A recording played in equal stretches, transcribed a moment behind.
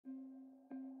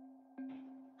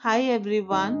Hi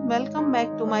everyone, welcome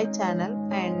back to my channel,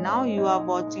 and now you are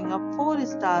watching a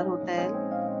 4-star hotel.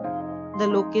 The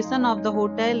location of the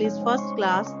hotel is first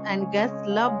class and guests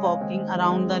love walking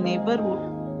around the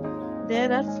neighborhood.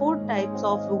 There are 4 types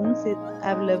of rooms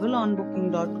available on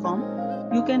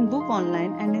booking.com. You can book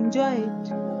online and enjoy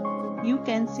it. You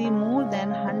can see more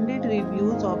than 100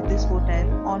 reviews of this hotel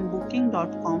on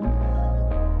booking.com.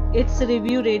 Its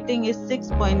review rating is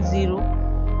 6.0,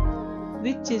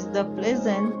 which is the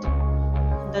pleasant.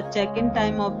 The check-in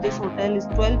time of this hotel is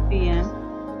 12 p.m.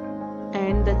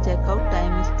 and the checkout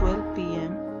time is 12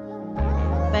 p.m.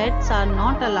 Pets are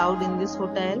not allowed in this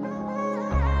hotel.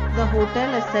 The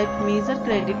hotel accepts major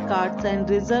credit cards and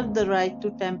reserves the right to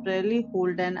temporarily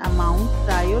hold an amount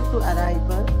prior to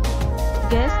arrival.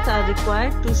 Guests are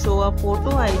required to show a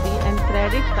photo ID and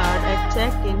credit card at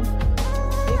check-in.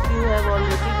 If you have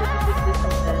already visited this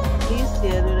hotel, please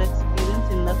share your experience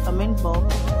in the comment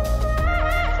box.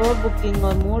 For booking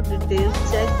or more details,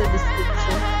 check the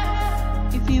description.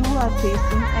 If you are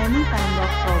facing any kind of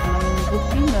problem in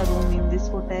booking a room in this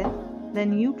hotel,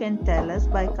 then you can tell us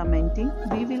by commenting.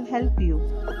 We will help you.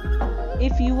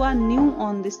 If you are new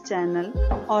on this channel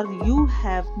or you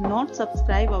have not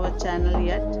subscribed our channel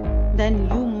yet, then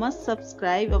you must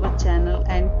subscribe our channel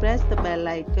and press the bell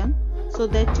icon so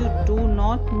that you do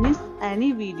not miss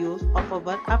any videos of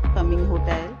our upcoming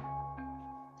hotel.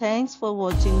 Thanks for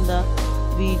watching the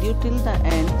video till the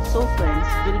end. So friends,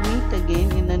 we'll meet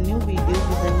again in a new video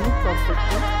with a new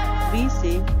property. Be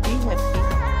safe, be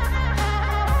happy.